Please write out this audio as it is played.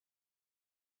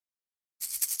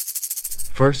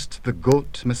First, the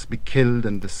goat must be killed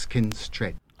and the skin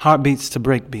stretched. Heartbeats to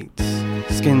breakbeats,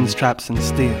 skins, traps and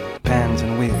steel, pans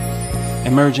and wheels.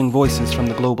 Emerging voices from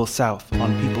the global south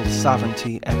on people's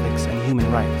sovereignty, ethics and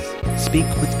human rights. Speak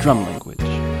with drum language,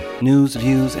 news,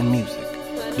 views and music.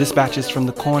 Dispatches from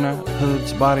the corner,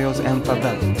 hoods, barrios and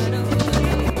favelas.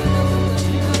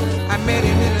 I met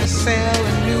him in a cell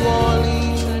in New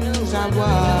Orleans. I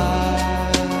was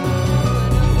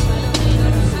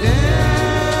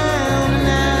down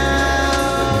now.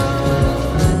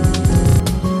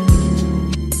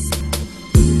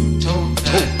 Tote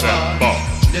that bar,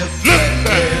 lift that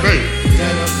baby,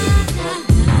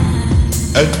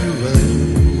 and you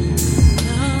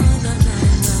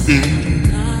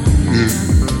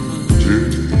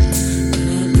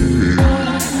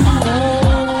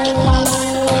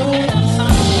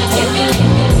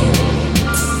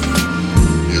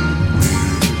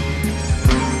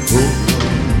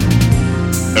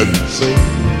and so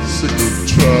sick of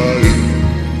trying.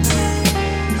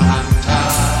 I'm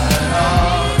tired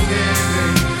of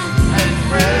giving and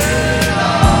praying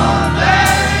all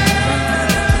day.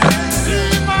 Be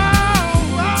my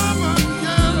woman,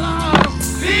 girl,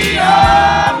 be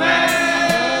your man.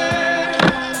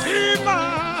 Be my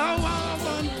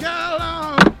woman, girl,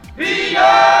 be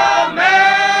your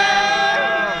man.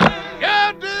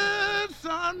 Get this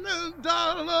son and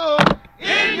dollar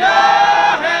in your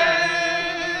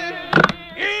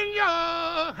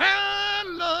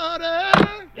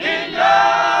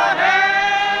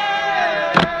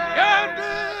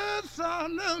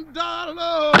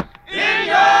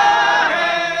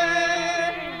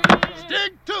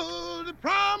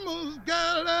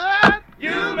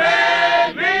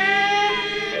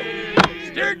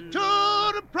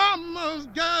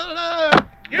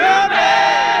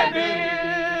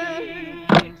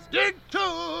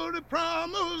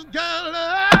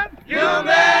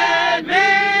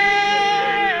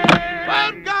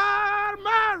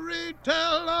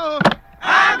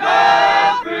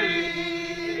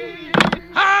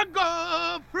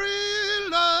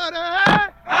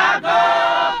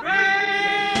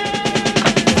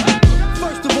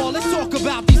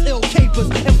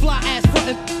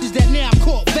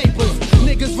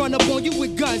run up on you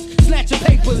with guns, snatch your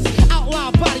papers.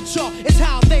 Outline body chart is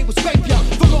how they would scrape ya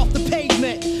from off the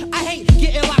pavement. I hate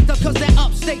getting locked up cause that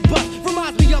upstate bus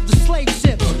reminds me of the slave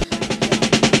ships.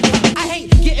 I hate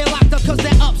getting locked up cause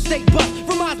that upstate bus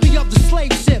reminds me of the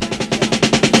slave ship.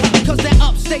 Cause that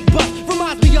upstate bus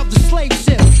reminds me of the slave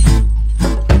ship.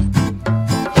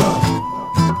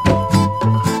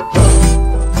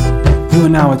 You are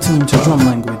now attuned to drum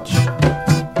language.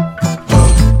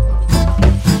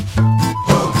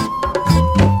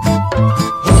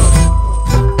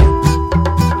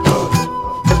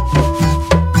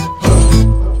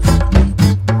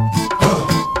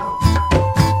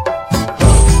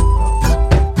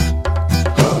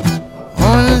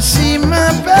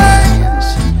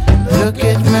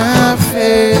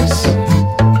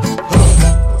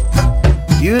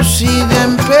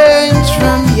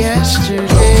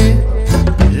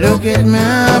 Look at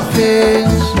my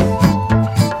face.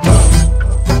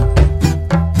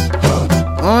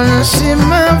 Wanna see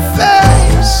my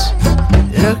face.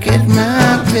 Look at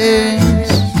my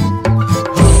face.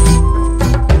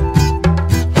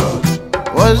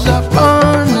 Was I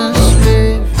born a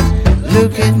slave?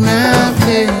 Look at my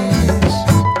face.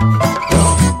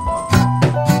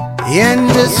 And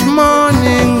this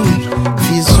morning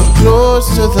feels so close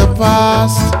to the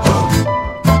past.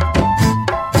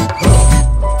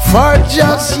 For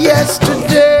just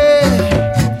yesterday,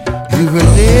 we were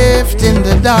left in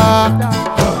the dark.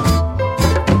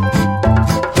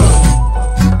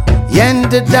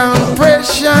 And the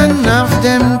down-pression of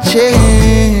them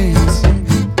chains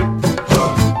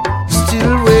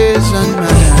still weighs on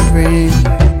my brain.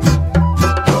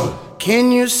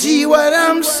 Can you see what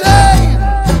I'm saying?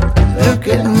 Look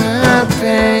at my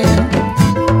pain.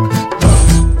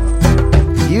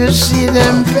 You see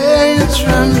them pains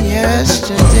from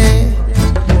yesterday.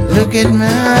 Look at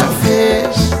my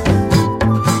face.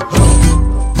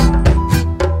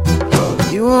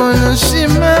 You wanna see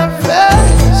my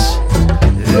face?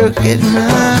 Look at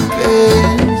my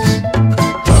pains.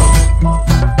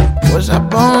 Was I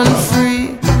born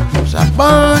free? Was I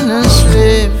born a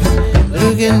slave?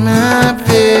 Look at my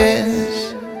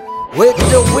pains. With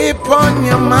the whip on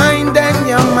your mind and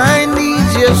your mind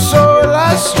leads your soul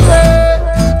astray.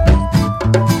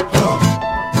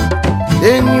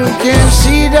 Then you can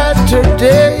see that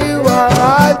today you are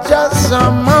all just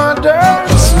some modern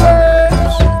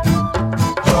slaves.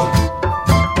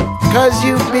 Cause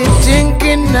you've been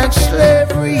thinking that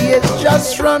slavery is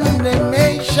just from the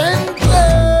nation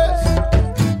place.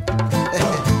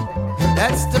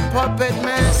 puppet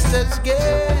master's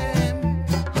game.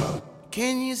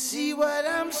 Can you see what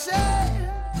I'm saying?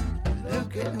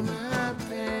 Look at my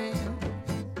pain.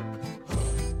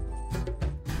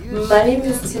 My name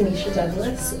is Tanisha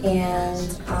Douglas,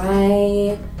 and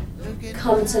I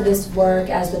come to this work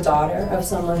as the daughter of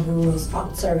someone who's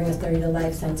serving a 30 to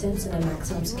life sentence in a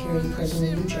maximum security prison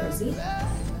in New Jersey,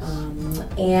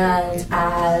 and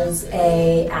as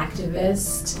a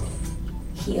activist,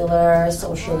 healer,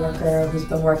 social worker who's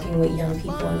been working with young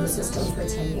people in the system for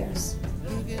 10 years.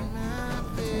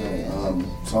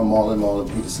 So I'm Marlon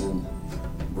Peterson,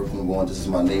 Brooklyn born. This is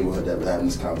my neighborhood that we're having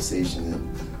this conversation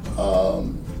in.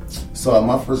 So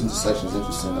my first intersection is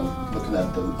interesting. I'm looking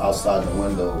at the outside the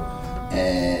window,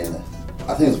 and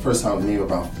I think it's the first time for me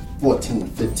around 14,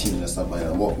 15 or something like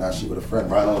that. I'm walking out with a friend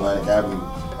right on Atlantic Avenue,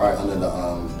 right under the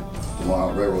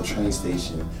railroad train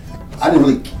station. I didn't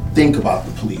really think about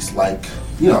the police, like,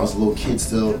 you know, I was a little kid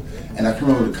still, and I can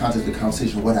remember the context of the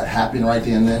conversation, what had happened right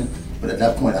there and then, but at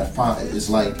that point I found it's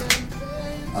like,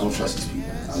 I don't trust these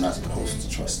people. I'm not supposed to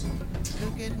trust them.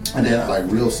 And then like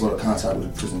real sort of contact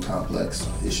with the prison complex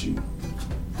issue,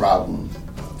 problem,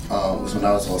 was when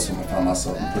I was also, I found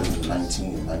myself in prison in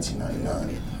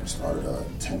 1999. I started a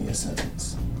 10-year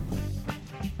sentence.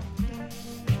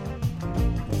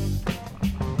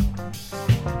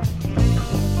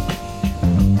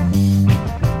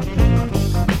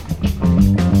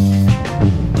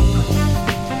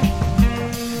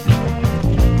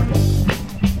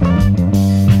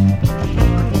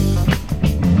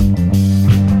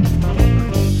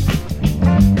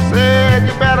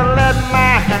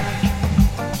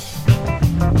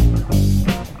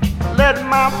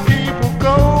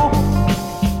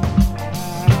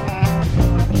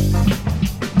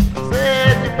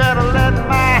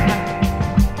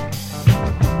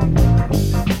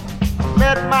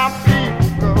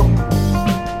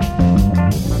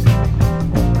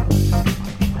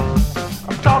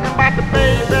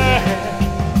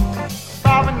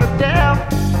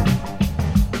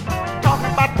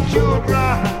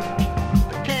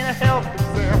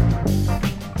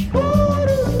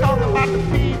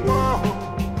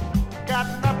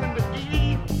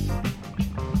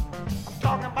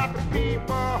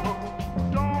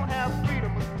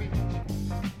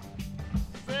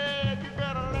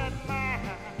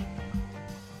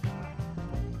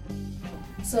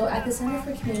 So at the Center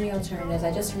for Community Alternatives,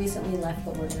 I just recently left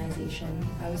the organization.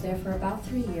 I was there for about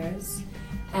 3 years,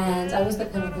 and I was the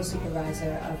clinical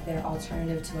supervisor of their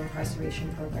alternative to incarceration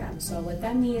program. So what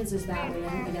that means is that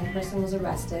when a young person was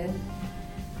arrested,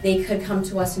 they could come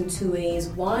to us in 2 ways.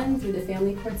 One, through the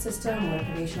family court system, where a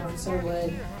probation officer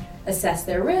would assess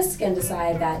their risk and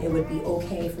decide that it would be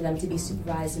okay for them to be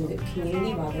supervised in the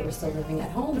community while they were still living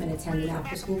at home and attend an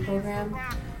after-school program.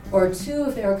 Or two,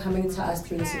 if they were coming to us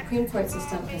through the Supreme Court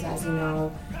system, because as you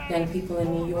know, young people in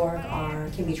New York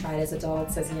can be tried as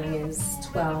adults as young as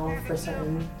 12 for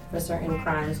certain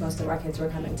crimes. Most of our kids were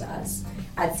coming to us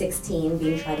at 16,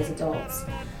 being tried as adults.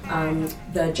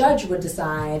 The judge would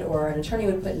decide, or an attorney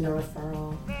would put in a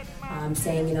referral,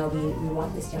 saying, you know, we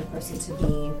want this young person to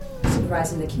be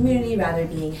supervised in the community rather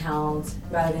than being held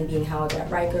at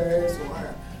Rikers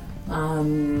or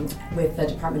with the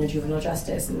Department of Juvenile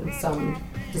Justice in some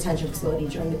detention facility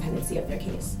during the pendency of their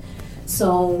case.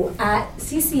 So at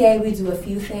CCA, we do a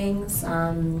few things.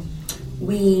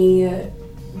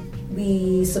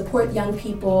 We support young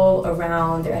people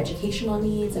around their educational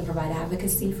needs and provide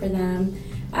advocacy for them.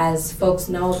 As folks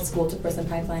know, the school to prison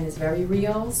pipeline is very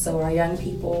real, so our young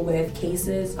people with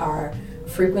cases are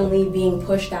frequently being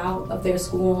pushed out of their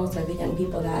schools. They're the young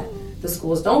people that the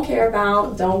schools don't care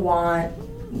about, don't want,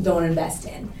 don't invest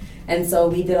in. And so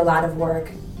we did a lot of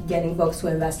work getting folks to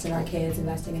invest in our kids,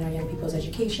 investing in our young people's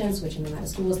education, switching them out of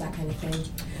schools, that kind of thing.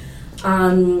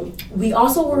 We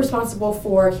also were responsible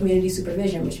for community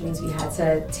supervision, which means we had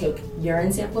to take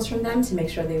urine samples from them to make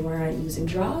sure they weren't using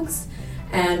drugs.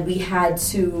 And we had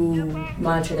to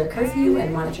monitor their curfew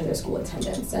and monitor their school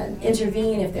attendance and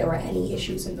intervene if there were any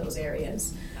issues in those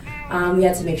areas. We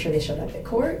had to make sure they showed up at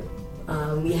court.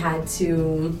 And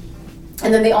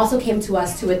then they also came to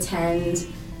us to attend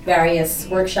various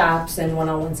workshops and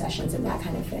one-on-one sessions and that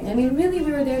kind of thing. I mean, really,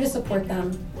 we were there to support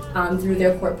them through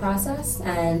their court process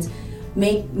and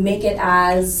make it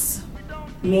as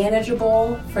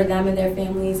manageable for them and their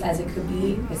families as it could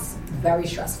be. It's very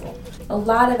stressful. A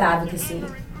lot of advocacy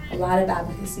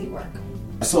work.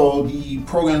 So the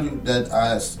program that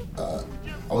I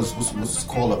was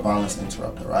called a violence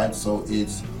interrupter, right? So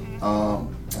it's an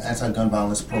anti-gun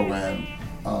violence program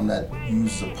that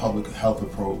uses a public health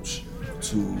approach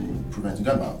to preventing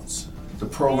gun violence. The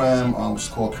program, which is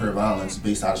called Cure Violence,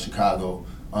 based out of Chicago,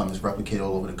 It's replicated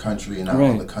all over the country and not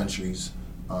other countries,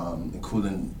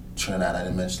 including Trinidad. I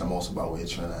didn't mention I'm also by way of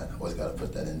Trinidad. Always got to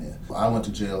put that in there. I went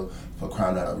to jail for a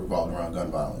crime that revolved around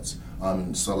gun violence.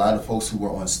 So a lot of folks who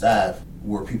were on staff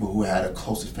were people who had a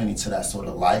close affinity to that sort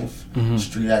of life,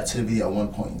 street activity at one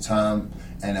point in time,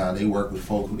 and they work with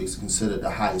folk who they consider the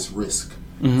highest risk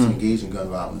to engage in gun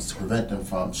violence, to prevent them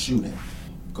from shooting,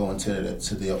 going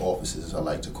to their offices, as I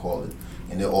like to call it.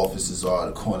 And their offices are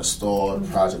the corner store,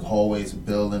 project hallways,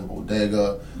 building,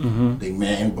 bodega, they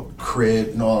man crib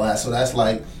and all that. So that's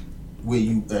like where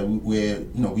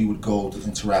we would go to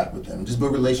interact with them, just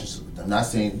build relationships with them. Not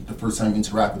saying the first time you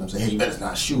interact with them, say, hey, you better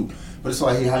not shoot. But it's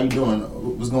like, hey, how you doing?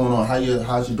 What's going on?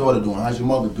 How's your daughter doing? How's your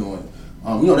mother doing?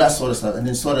 That sort of stuff. And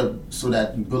then sort of so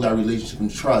that you build that relationship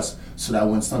and trust, so that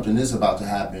when something is about to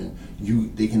happen,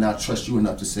 they can now trust you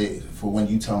enough to say, for when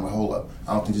you tell them, hold up,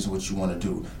 I don't think this is what you want to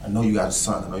do. I know you got a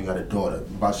son. I know you got a daughter.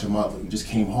 About your mother. You just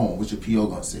came home. What's your PO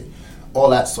going to say? All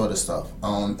that sort of stuff.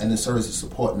 And then serve as a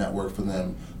support network for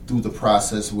them through the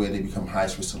process where they become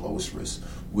highest risk to lowest risk,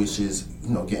 which is,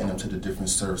 getting them to the different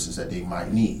services that they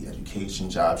might need, education,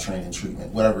 job training,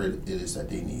 treatment, whatever it is that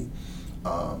they need.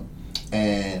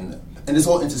 And it's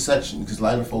all intersection, because a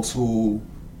lot of folks who,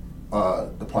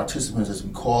 the participants as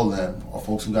we call them, are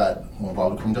folks who got more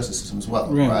involved in the criminal justice system as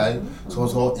well, right? So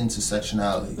it's all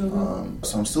intersectionality.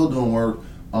 So I'm still doing work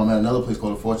at another place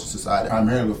called the Fortune Society,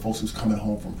 primarily with folks who's coming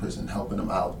home from prison, helping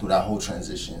them out through that whole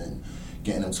transition and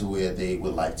getting them to where they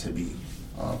would like to be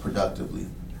productively.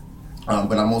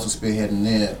 But I'm also spearheading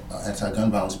their anti-gun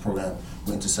violence program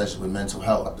with intersection with mental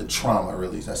health, the trauma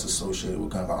really that's associated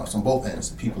with gun violence on both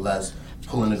ends, the people that's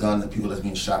pulling the gun and people that's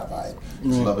being shot by it.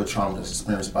 There's a lot of trauma that's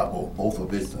experienced by both are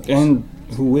victims. And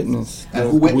who witness.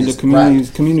 When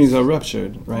the communities are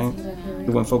ruptured, right?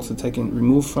 When folks are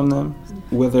removed from them,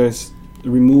 whether it's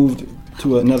removed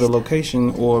to another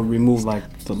location or removed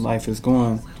like the life is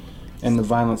gone, and the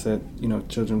violence that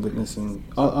children witness and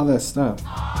all that stuff.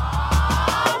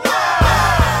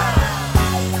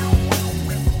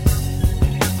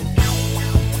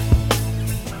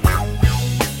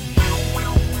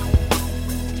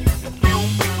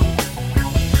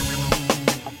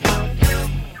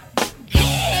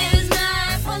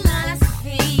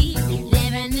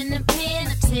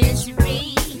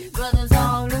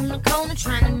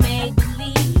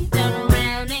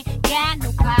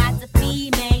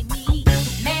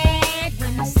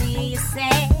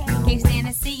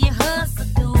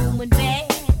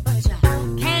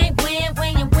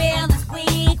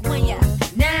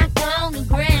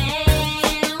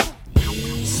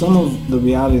 Some of the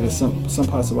reality that some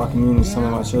parts of our community, some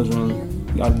of our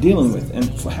children are dealing with and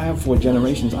have for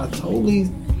generations are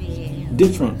totally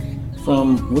different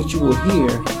from what you will hear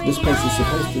this place is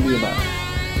supposed to be about.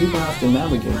 People have to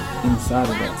navigate inside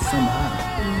of that somehow.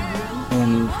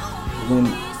 And when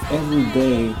every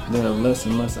day there are less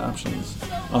and less options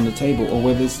on the table, or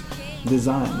where this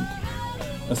designed,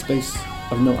 a space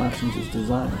of no options is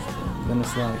designed for them, then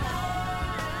it's like,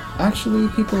 actually,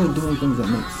 people are doing things that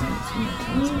make sense in that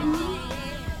context.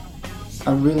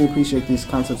 I really appreciate these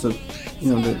concepts of,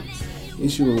 the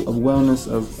issue of wellness,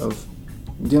 of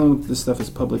dealing with this stuff as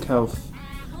public health.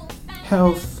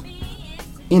 Health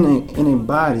in a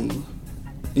body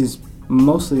is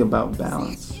mostly about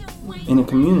balance. In a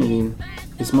community,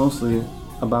 it's mostly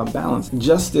about balance.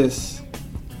 Justice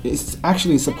is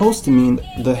actually supposed to mean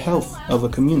the health of a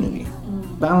community.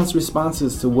 Balanced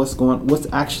responses to what's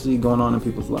actually going on in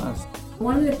people's lives.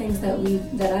 One of the things that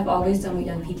I've always done with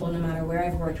young people, no matter where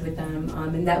I've worked with them,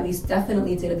 and that we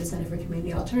definitely did at the Center for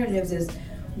Community Alternatives, is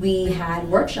we had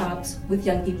workshops with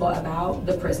young people about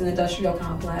the prison industrial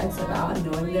complex, about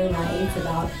knowing their rights,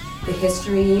 about the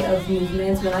history of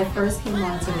movements. When I first came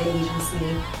onto the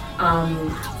agency,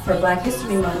 for Black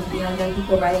History Month, we had young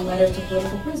people writing letters to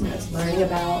political prisoners, learning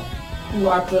about who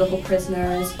are political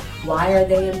prisoners, why are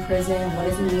they in prison, what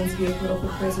does it mean to be a political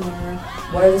prisoner,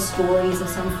 what are the stories of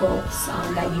some folks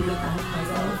that you may not have heard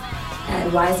of,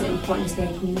 and why is it important to stay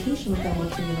in communication with them,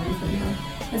 what can you learn from them.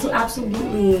 And so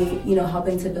absolutely,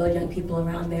 helping to build young people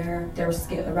around their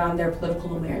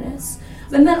political awareness,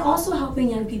 and then also helping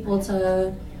young people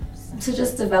to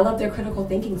just develop their critical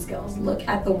thinking skills. Look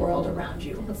at the world around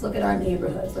you. Let's look at our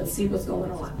neighborhoods. Let's see what's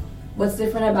going on. What's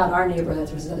different about our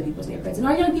neighborhoods versus other people's neighborhoods? And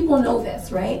our young people know this,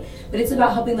 right? But it's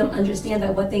about helping them understand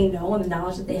that what they know and the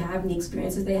knowledge that they have and the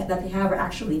experiences that they have are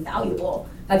actually valuable.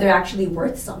 that they're actually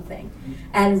worth something,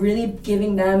 and really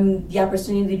giving them the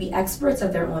opportunity to be experts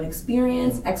of their own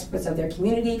experience, experts of their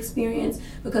community experience,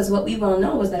 because what we well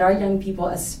know is that our young people,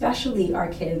 especially our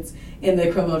kids in the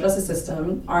criminal justice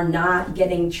system, are not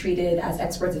getting treated as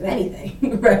experts of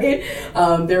anything, right?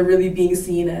 They're really being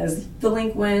seen as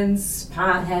delinquents,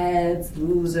 potheads,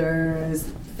 losers,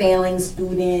 failing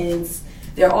students.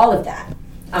 They're all of that.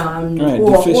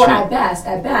 Or at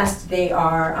best, they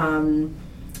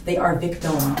are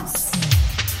victims.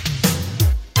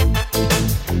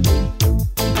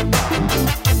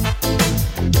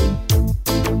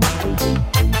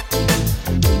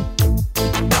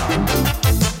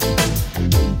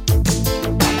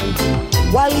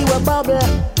 While you were bubble,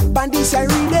 bandits I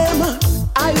read them.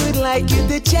 I would like you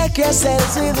to check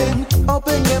yourselves within.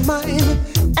 Open your mind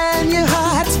and your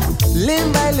heart,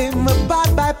 limb by limb,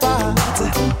 part by part.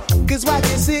 Cause what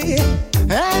you see,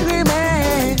 angry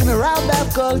man, robbed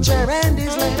of culture and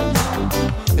his land,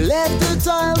 left to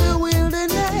toil the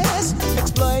wilderness,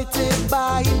 exploited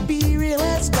by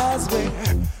imperialists. Cause we're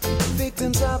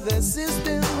victims of the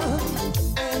system,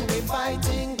 and we're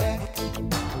fighting back.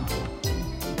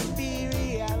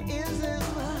 Imperialism,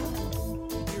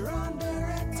 you're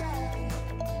under attack.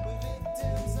 We're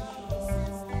victims of the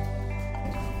system.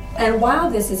 And while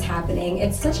this is happening,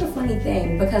 it's such a funny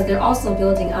thing because they're also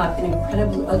building up an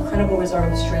incredible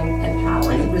reserve of strength and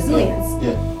power and resilience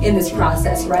in this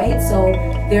process, right? So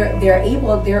they have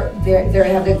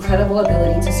the incredible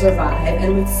ability to survive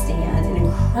and withstand an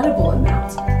incredible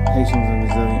amount. Haitians are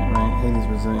resilient, right? Haiti's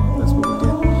resilient. That's what we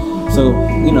get. So,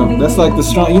 that's like the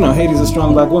strong, Haiti's a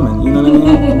strong black woman, you know what I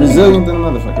mean? Resilient than a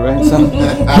motherfucker,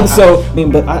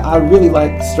 right? But I really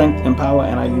like strength and power,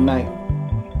 and I unite.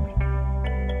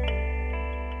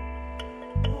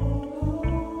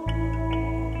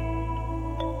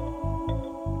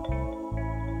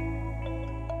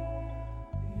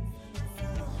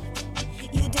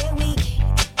 You dey weak.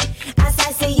 As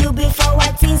I say you before,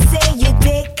 what you say you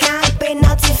dey camp and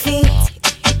nothing fit.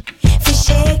 Fi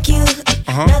shake you,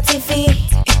 nothing fit.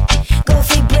 Go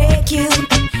fi break you.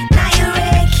 Now you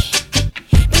rake.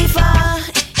 Before,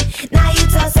 now you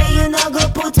talk say you no go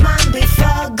put man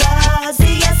before God.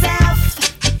 See yourself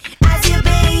as you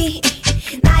be.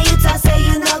 Now you talk say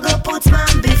you no go put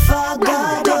man before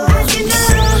God. As you know,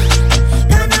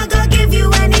 God no go give you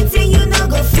anything you no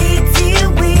go fit deal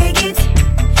with it.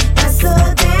 So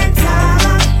then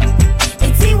talk. The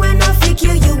thing when I fake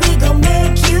you, we gon'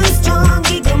 make you strong.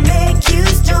 We gon' make you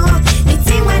strong. The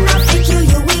thing when I fake you,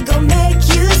 we gon' make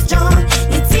you strong.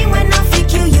 The thing when I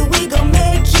fake you, we gon'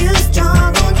 make you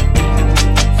strong.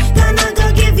 Gonna go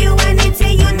give you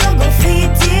anything you know go fit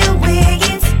deal with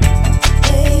it.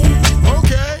 Hey.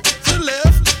 Okay, to the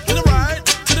left, to the right,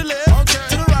 to the left,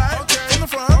 to the right, from the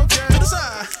front, to the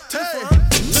side, to the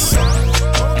front, to the side.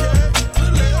 Okay, to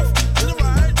the left, to the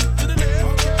right, to the left,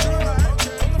 to the right,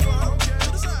 from the front,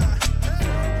 to the side.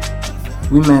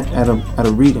 We met at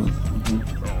a reading.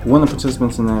 One of the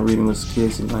participants in that reading was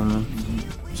Casey Langman.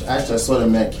 Actually, I sort of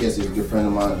met Casey, a good friend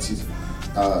of mine,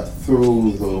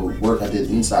 through the work I did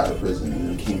inside the prison, and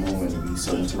then came home and we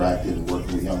sort of interacted and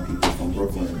worked with young people from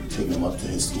Brooklyn, taking them up to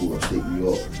his school upstate New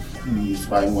York. He was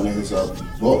writing one of his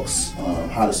books,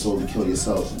 How to Slowly Kill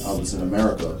Yourself and Others in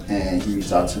America, and he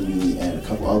reached out to me and a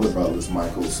couple other brothers,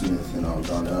 Michael Smith and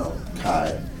Darnell,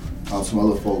 Kai, some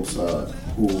other folks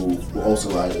who were also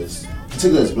writers.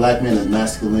 Particularly as black men and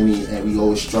masculinity, and we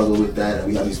always struggle with that, and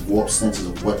we have these warped senses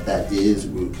of what that is.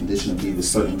 We're conditioned to be with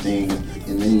certain things.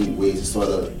 In many ways, it sort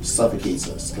of suffocates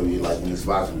us because we're like in this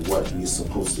vibe of what we're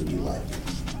supposed to be like.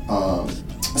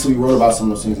 So we wrote about some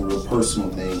of those things and real personal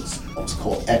things. It's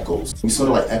called echoes. We sort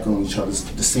of like echoing each other's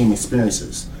the same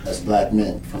experiences as black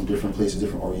men from different places,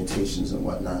 different orientations and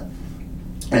whatnot.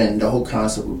 And the whole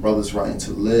concept of Brothers Writing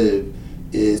to Live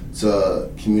is to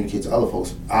communicate to other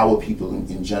folks, our people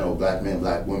in general, black men,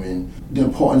 black women, the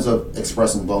importance of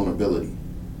expressing vulnerability.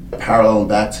 Paralleling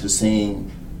back to the same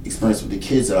experience with the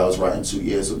kids that I was writing 2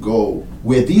 years ago,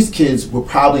 where these kids were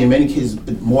probably in many cases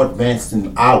more advanced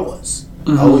than I was.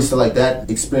 I always feel like that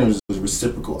experience was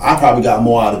reciprocal. I probably got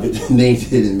more out of it than they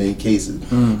did in many cases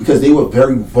because they were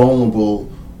very vulnerable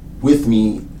with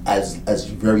me as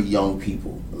very young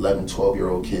people. 11,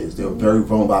 12-year-old kids. They were very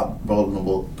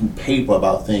vulnerable through paper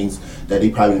about things that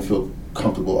they probably didn't feel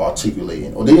comfortable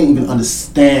articulating, or they didn't even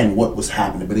understand what was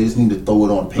happening, but they just needed to throw it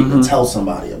on paper and tell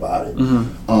somebody about it.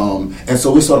 And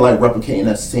so we're sort of like replicating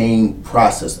that same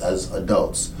process as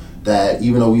adults, that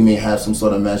even though we may have some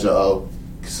sort of measure of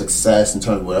success in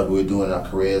terms of whatever we're doing in our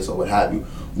careers or what have you,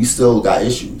 we still got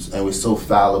issues, and we're still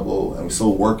fallible, and we're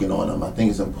still working on them. I think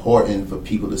it's important for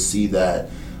people to see that,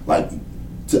 like,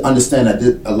 to understand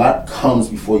that a lot comes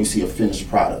before you see a finished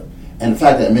product. And the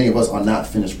fact that many of us are not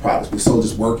finished products, we're still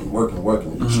just working, we're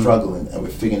struggling, and we're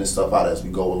figuring this stuff out as we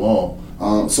go along.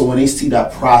 So when they see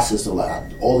that process of like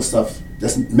all the stuff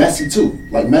that's messy too,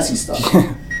 like messy stuff,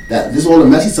 that this is all the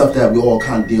messy stuff that we're all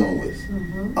kind of dealing with,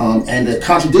 and the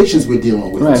contradictions we're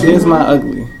dealing with. Right, too. here's my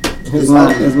ugly. Here's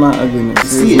my ugliness.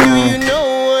 See it. Do you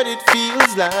know what it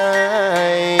feels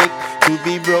like to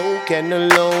be broke and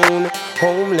alone,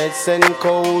 homeless and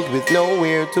cold with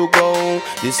nowhere to go?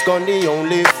 This gun the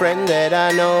only friend that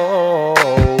I know.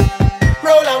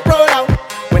 Roll out,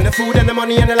 when the food and the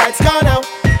money and the lights gone out.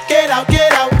 Get out,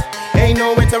 ain't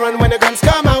nowhere to run when the guns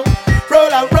come out.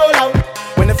 Roll out,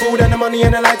 when the food and the money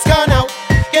and the lights gone out.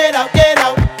 Get out,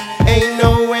 ain't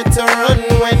nowhere to run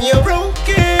when you're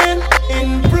broken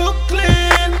in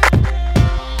Brooklyn.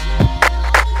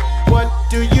 What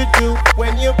do you do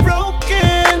when you're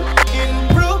broken in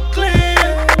Brooklyn?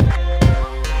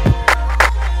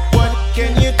 What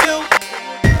can you do?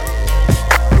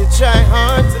 You try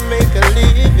hard to make a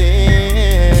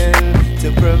living,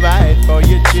 to provide for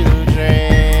your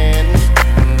children,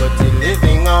 but you're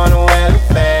living on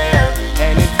welfare,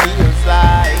 and it feels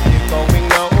like you're going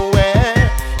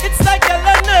nowhere. It's like hell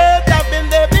on earth, I've been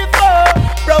there before.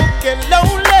 Broken,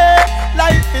 lonely,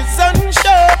 life is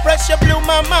unsure. Pressure blew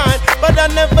my mind, but I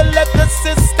never let the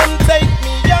system take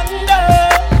me under.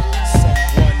 Some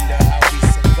wonder how we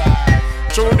survive.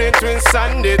 Through the twists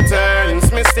and the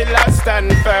turns, me still I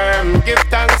stand firm. Give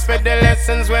thanks for the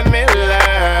lessons when me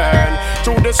learn.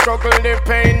 Through the struggle, the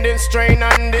pain, the strain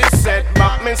and the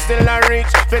setback, me still I reach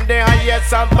for the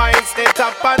highest of heights, the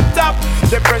top and top.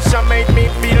 The pressure made me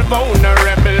feel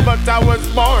vulnerable, but I was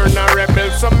born a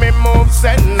rebel, so me move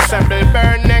sensible,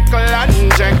 burn nickel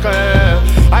and jekyll.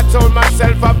 I told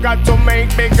myself I've got to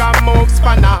make bigger moves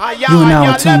for the higher. You are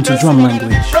now attuned to drum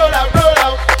language. Roll out,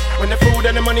 when the food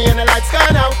and the money and the lights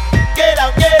gone out. Get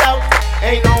out,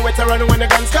 ain't nowhere to run when the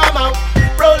guns come out.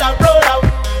 Roll out,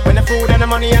 when the food and the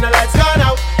money and the lights gone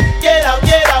out. Get out,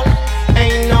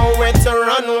 ain't nowhere to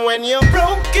run when you're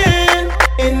broken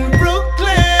in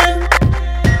Brooklyn.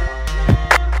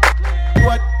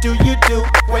 What do you do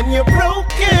when you're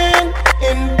broken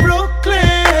in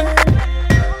Brooklyn?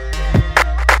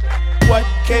 What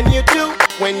can you do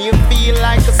when you feel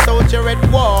like a soldier at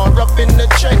war, up in the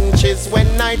trenches?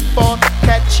 When nightfall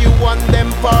catch you on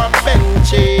them park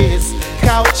benches,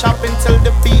 couch up until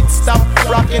the beat stop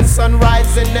rocking, sun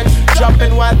rising and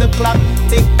dropping while the clock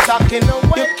tick-tocking.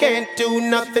 You can't do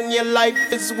nothing, your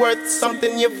life is worth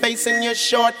something. You're facing your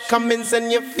shortcomings and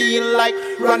you feel like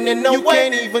running away. You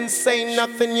can't even say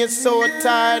nothing, you're so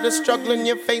tired of struggling.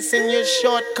 You're facing your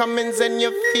shortcomings and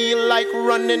you feel like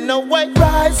running away.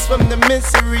 Rise from the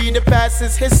misery, the past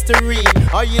is history.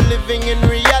 Are you living in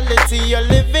reality? You're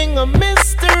living a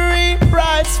mystery.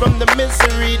 Rise from the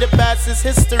misery, the past is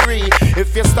history.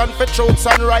 If you stand for truth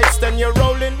and rights, then you're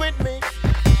rolling with me.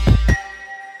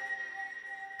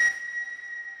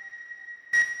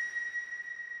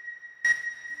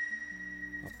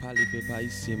 Parler peuple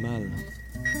haïtien mal,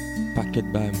 paquet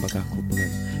ba m'pa comprendre.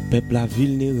 Peuple la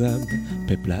vulnérable,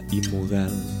 peuple la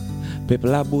immoral, peuple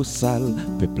la bossal,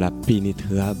 peuple la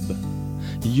pénétrable.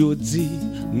 Yo dit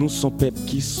nous son peuple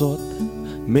qui saute,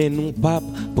 mais nous pas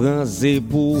prend zé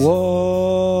pour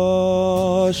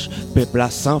roche. Peuple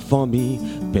la sans famille,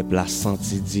 peuple la sans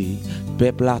tidi,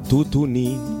 peuple la tout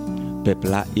uni, peuple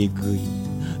la aigri.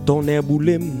 Ton air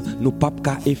boulem nous pas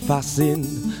ka effacer.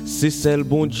 C'est celle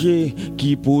bon Dieu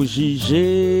qui peut juger.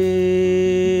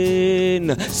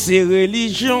 C'est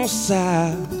religion ça,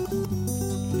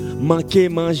 manquer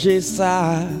manger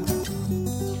ça.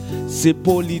 C'est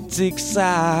politique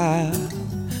ça,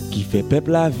 qui fait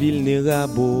peuple la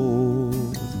vulnérable.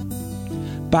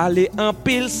 Parler en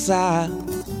pile ça,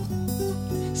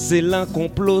 c'est l'un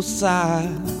complot ça.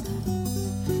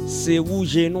 C'est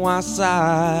rouge et noir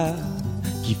ça,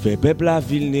 qui fait peuple la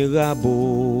vulnérable.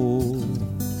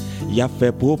 Y a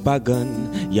fait propagande,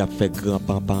 y a fait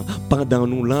grand-papa. Pendant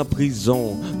nous l'en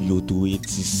prison, yo tout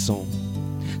étisson.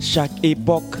 Chaque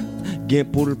époque, gain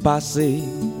pour le passé.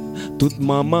 Toute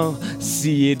maman,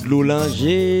 si de l'eau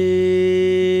langer.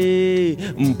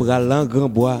 M'pral en grand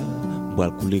bois,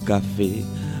 boire couler café.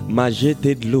 M'a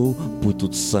jeté de l'eau pour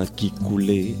tout sang qui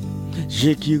coulait.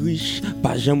 J'ai qui riche,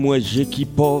 pas jamais j'ai qui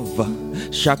pauvre.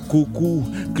 Chaque coucou,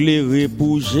 clairé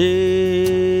pour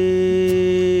j'ai.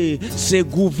 C'est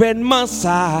gouvernement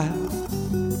ça,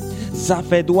 ça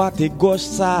fait droite et gauche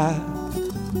ça.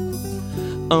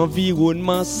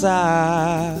 Environnement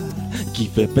ça, qui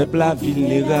fait peuple la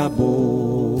vulnérable.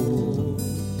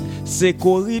 C'est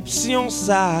corruption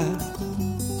ça,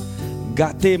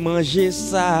 gâter manger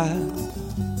ça.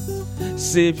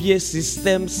 c'est vieux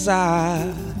système ça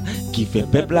qui fait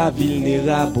peuple la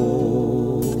vulnérable.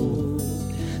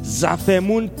 Ça fait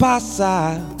moun pas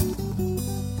ça,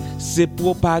 c'est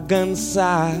propagande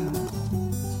ça,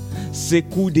 c'est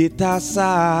coup d'état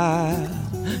ça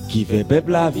qui fait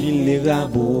peuple la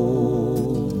vulnérable.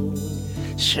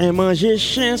 Chien manger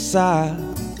chien ça,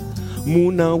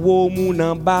 moun en haut, moun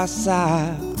en bas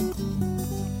ça,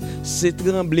 c'est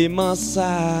tremblement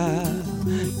ça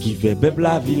qui fait peuple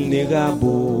la vulnérable,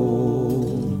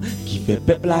 qui fait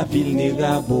peuple la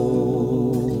vulnérable,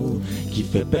 qui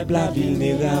fait peuple la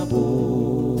vulnérable,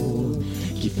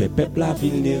 qui fait peuple la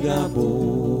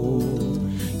vulnérable,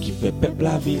 qui fait peuple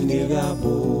la vulnérable,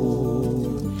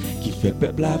 qui fait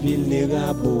peuple la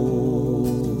vulnérable,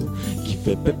 qui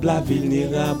fait peuple la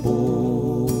vulnérable,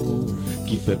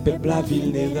 qui fait peuple la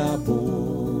vulnérable,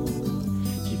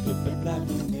 qui fait peuple la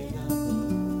vulnérable.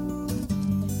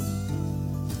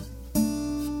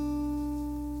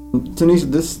 Tanisha,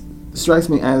 this strikes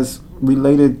me as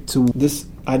related to this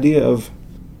idea of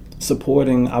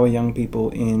supporting our young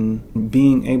people in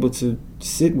being able to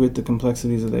sit with the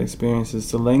complexities of their experiences,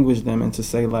 to language them, and to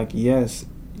say, like, yes,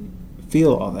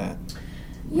 feel all that.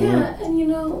 Yeah, and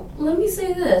let me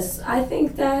say this. I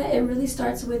think that it really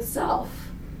starts with self.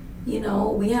 We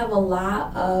have a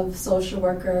lot of social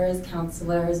workers,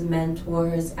 counselors,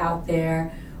 mentors out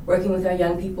there working with our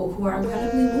young people who are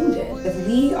incredibly wounded. If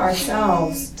we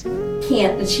ourselves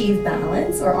can't achieve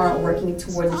balance or aren't working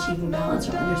towards achieving balance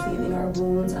or understanding our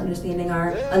wounds, understanding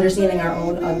our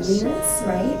own ugliness,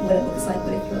 right? What it looks like,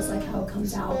 what it feels like, how it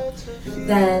comes out,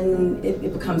 then it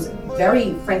becomes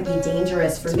very, frankly,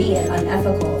 dangerous for me and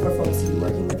unethical for folks to be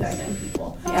working with our young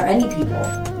people, or any people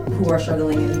who are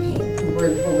struggling and in pain, who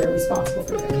we're responsible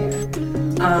for their care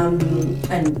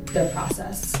and their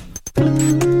process.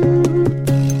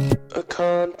 I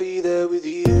can't be there with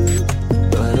you,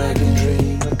 but I can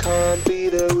dream. I can't be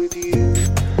there with you,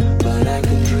 but I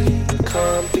can dream. I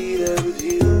can't be there with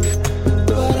you,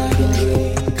 but I can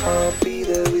dream. I can't be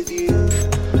there with you,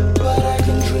 but I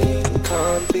can dream. I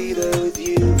can't be there with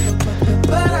you,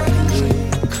 but I can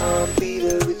dream. I can't be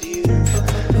there with you,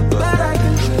 but I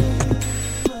can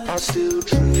dream. I still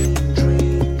dream.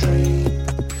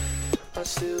 I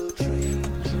still dream.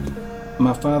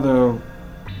 My father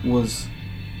was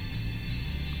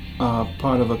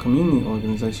part of a community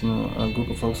organization, a group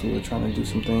of folks who were trying to do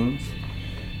some things,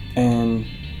 and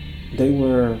they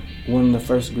were one of the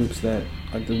first groups that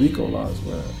the RICO laws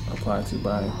were applied to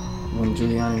by when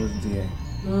Giuliani was the DA.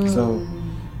 So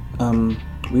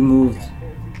we moved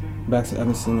back to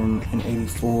Evanston in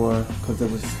 '84 because there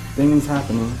was things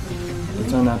happening. It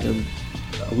turned out that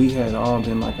we had all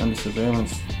been under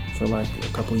surveillance for a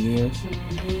couple years.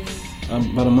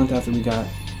 About a month after we got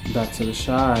back to the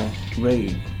Chi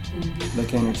raid, they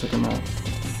came and took him out.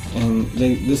 And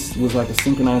this was a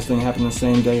synchronized thing, happened the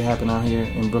same day, happened out here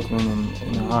in Brooklyn and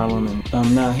in Harlem.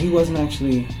 And now he wasn't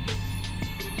actually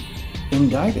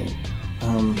indicted,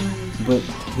 but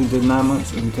he did 9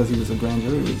 months because he was a grand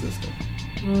jury resistant.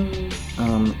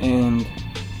 And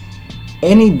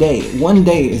any day, one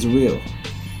day is real.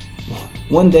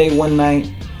 One day, one night,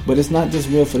 but it's not just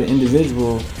real for the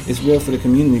individual, it's real for the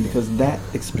community, because that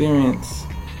experience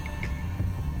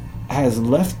has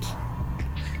left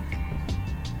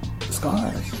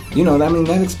scars.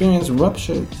 That experience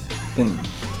ruptured things.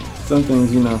 Some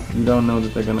things, you don't know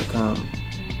that they're gonna come.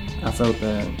 I felt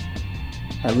that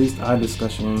at least our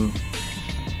discussion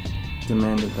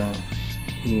demanded that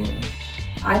here.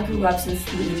 I grew up since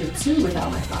the age of 2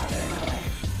 without my father in my life.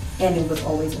 And it was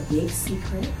always a big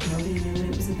secret. Nobody knew what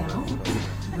it was about.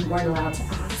 We weren't allowed to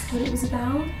ask what it was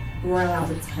about. We weren't allowed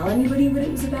to tell anybody what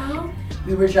it was about.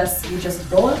 We just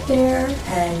go up there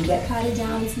and get patted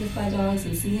down and sniffed by dogs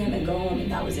and see him and go home,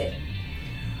 and that was it.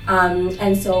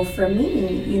 And so for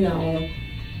me,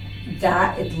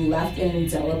 that it left an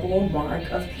indelible mark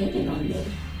of pain on me.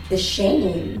 The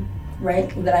shame, right,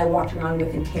 that I walked around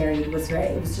with and carried it was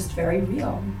just very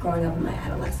real growing up in my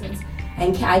adolescence.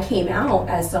 And I came out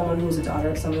as someone who was a daughter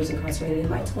of someone who was incarcerated in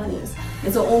my 20s.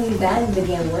 And so only then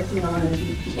began working on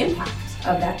the impact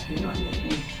of that pain on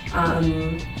me.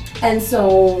 And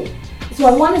so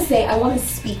I want to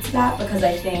speak to that, because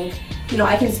I think,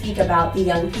 I can speak about the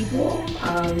young people,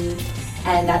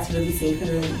 and that's really safe and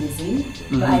really easy.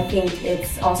 Mm-hmm. But I think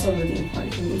it's also really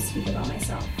important for me to speak about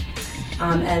myself,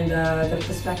 and the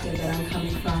perspective that I'm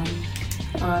coming from,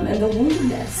 and the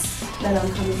woundedness that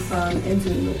I'm coming from in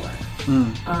doing the work.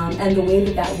 And the way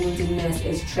that woundedness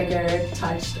is triggered,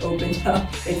 touched, opened up.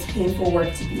 It's painful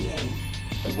work to be in.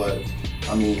 But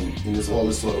in all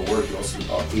this sort of work, you also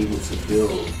are able to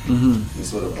build these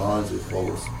sort of bonds with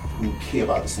folks who care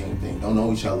about the same thing. Don't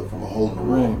know each other from a hole in the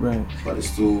wall. Right. But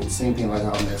it's through the same thing like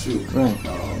how I met you. Right.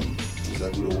 Is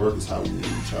that through the work is how we meet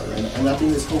each other. And I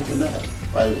think there's hope in that.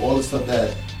 Right? All the stuff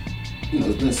that,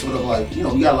 it's been sort of like, we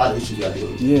got a lot of issues we got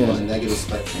to deal with on the negative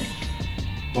spectrum.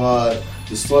 But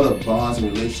the sort of bonds and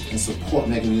relationships and support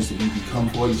mechanisms we become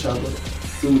for each other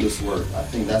through this work, I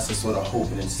think that's a sort of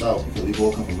hope in itself, because we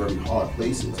all come from very hard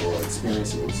places or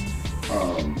experiences.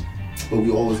 But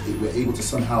we're able to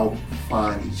somehow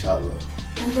find each other.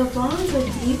 And the bonds are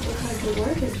deep because the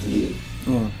work is deep.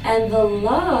 Yeah. And the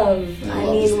love,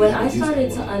 when I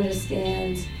started to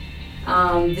understand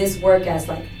this work as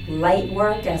like light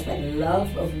work, as like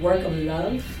work of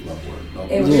love.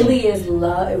 It really is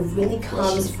love. It really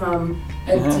comes from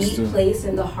a deep place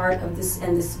in the heart of this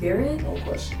and the spirit. No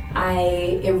question.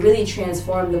 It really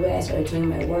transformed the way I started doing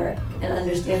my work and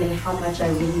understanding how much I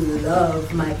really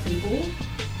love my people,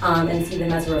 and see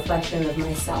them as a reflection of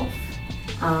myself.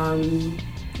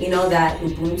 That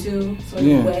Ubuntu sort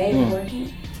of way of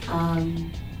working.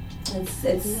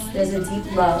 There's a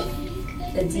deep love.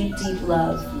 A deep, deep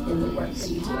love in the work that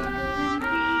you do.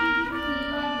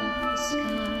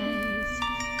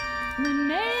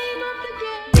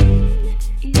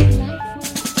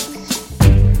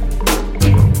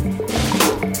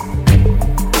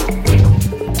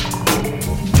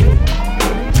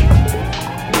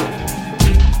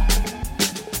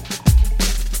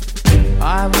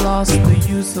 I've lost the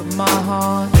use of my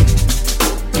heart,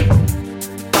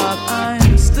 but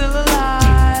I'm still alive.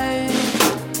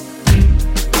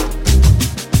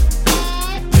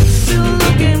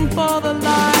 For the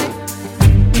light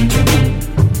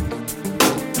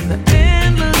and the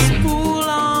endless pool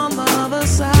on the other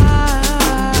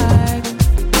side.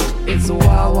 It's a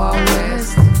wild, wild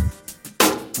west.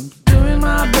 I'm doing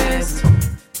my best.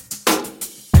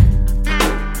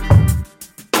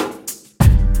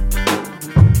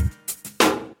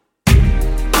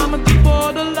 I'm at the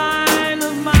borderline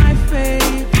of my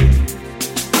faith.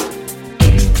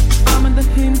 I'm in the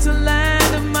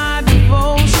hinterland of my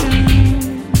devotion.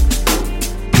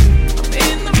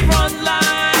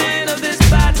 Line of this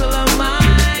battle of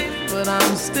mine, but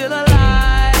I'm still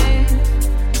alive.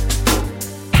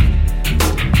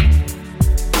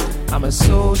 I'm a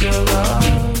soldier of love.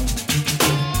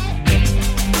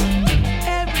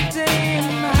 Every day in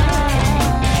my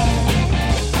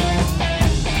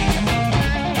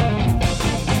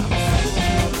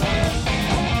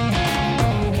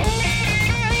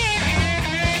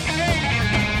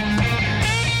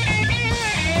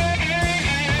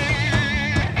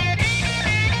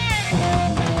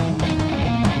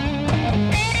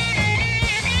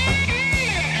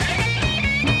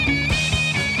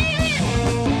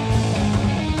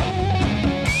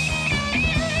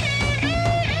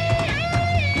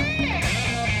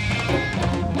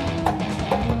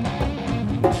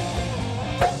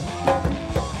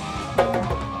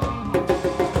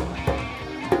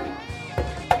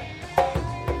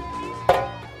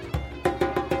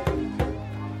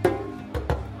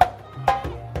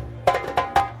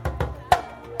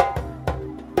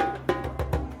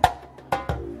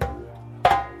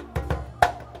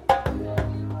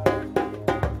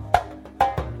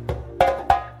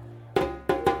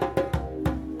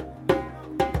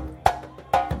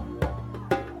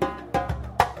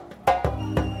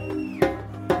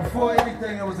Before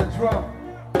anything, it was a drum.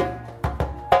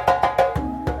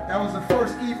 That was the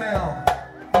first email.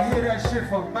 You hear that shit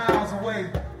from miles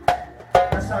away.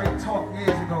 That's how you talked years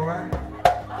ago, right?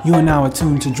 You are now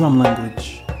attuned to Drum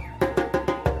Language.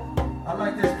 I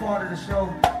like this part of the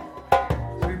show.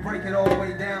 So we break it all the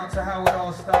way down to how it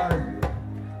all started.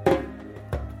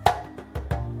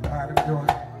 Alright, let me do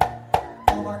it.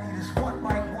 All I need is one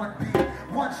mic, one beat,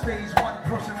 one stage, one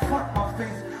person, front my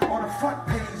face on the front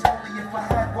page. Only if I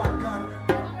had one gun.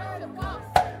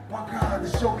 One gun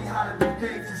to show me how to do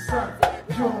things in sun.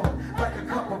 Pure, like a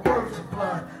cup of virgin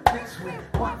blood. Mixed with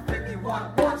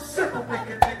 151, one sip will make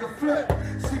a nigga flip.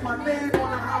 See my name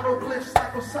on the hieroglyphs,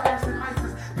 like Osiris and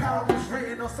Isis. Power was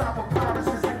written on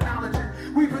sarcophaguses,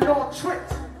 acknowledging we've been all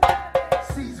tricked.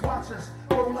 Seas watchers,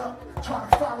 roll up, try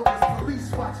to follow us.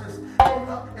 Police watchers, roll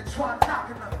up and try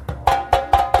knocking us.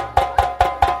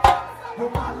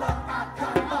 With my luck, I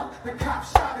got up, the cop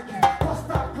shot again. Bust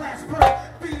out glass burn,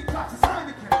 feed drops his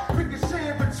Heineken. Ricochet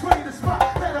in between the spot,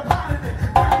 let him hide in it.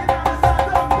 Back it out inside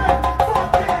the bed,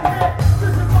 fuck that head.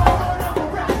 This is my heart, I'm a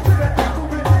rap to the echo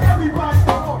with everybody's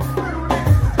phone. Little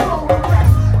niggas is blowing rap.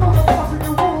 No one wants in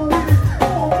the room with it.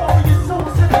 More warriors, so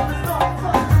shit up the start.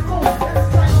 Go, and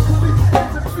it's like police,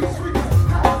 it's a street sweepers.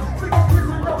 Now, take a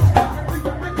prison up.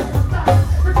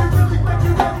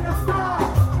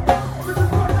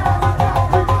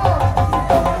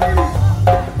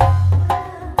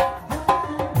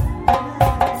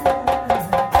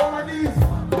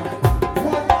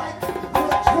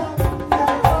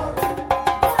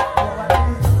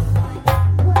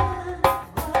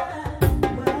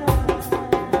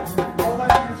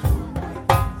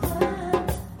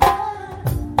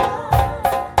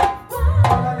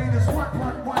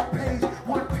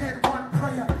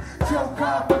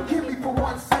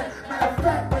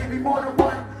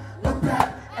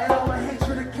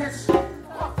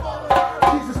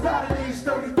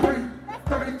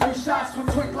 shots from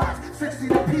twin blocks,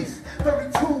 16 apiece,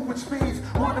 32, which means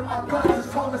one of my guns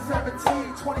is taller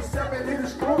 17, 27 in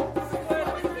his group.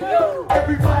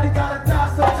 Everybody gotta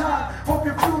die sometime. Hope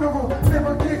your funeral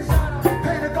never gets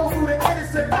paid to go through the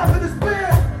innocent. After this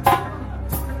beer,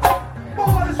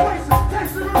 more of this racist,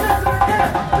 takes it and lives in the air.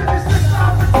 56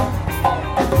 hours.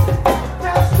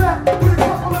 Now step with a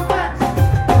couple of backs.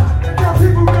 Now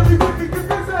people really with me, get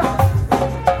this out.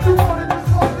 You wanted this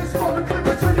song, this song to clip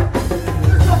it to you.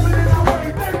 There's something in our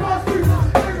way. They must be,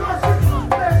 they must be.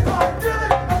 Let's not get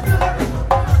it, I feel it.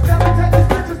 Now we take these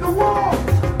bitches to war.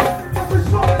 But we're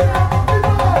showing out what we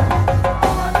know.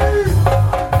 All I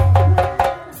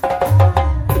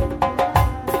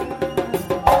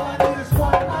need is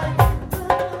one night,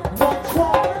 one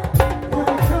drunk. When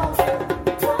we come,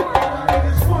 all I need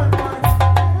is one night.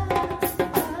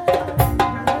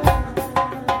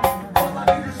 All I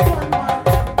need is one night.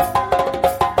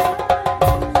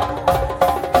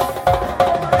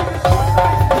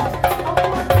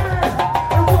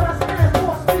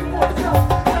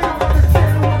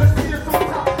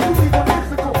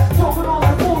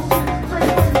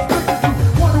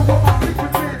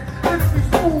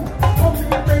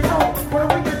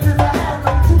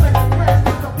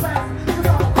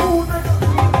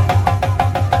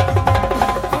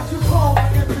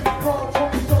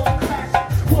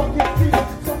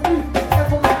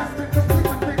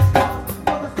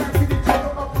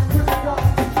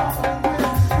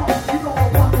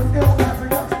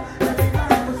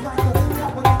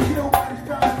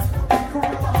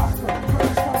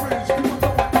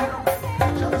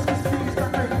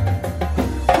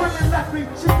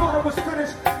 She thought it was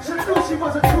finished. She knew she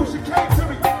wasn't true. She came to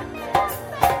me.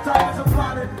 Diamonds are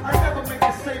blinded. I never make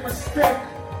the same mistake.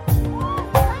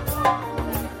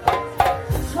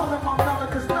 Swallow my melon,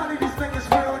 cause none of these niggas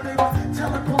real. And they was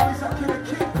telling police I kill a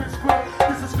kingpin's grill.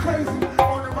 This is crazy.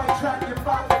 On the right track, you're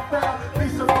about to fail.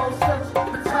 Lisa Rose says the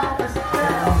time is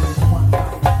now.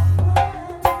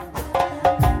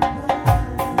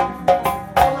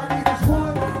 All I need is one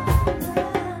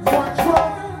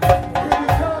drug. Here we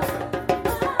go.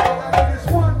 All I need is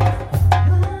one.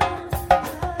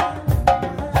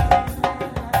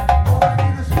 All I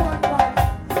need is one drug.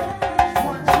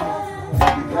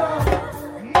 Here we go.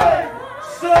 Make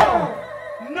some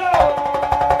noise.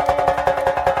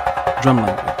 Drum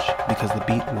language, because the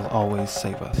beat will always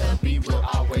save us. The beat will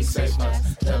always save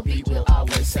us. The beat will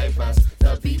always save us.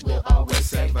 The beat will always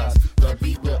save us. The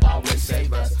beat will always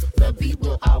save us. The beat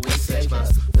will always save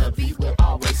us. The beat will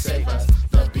always save us.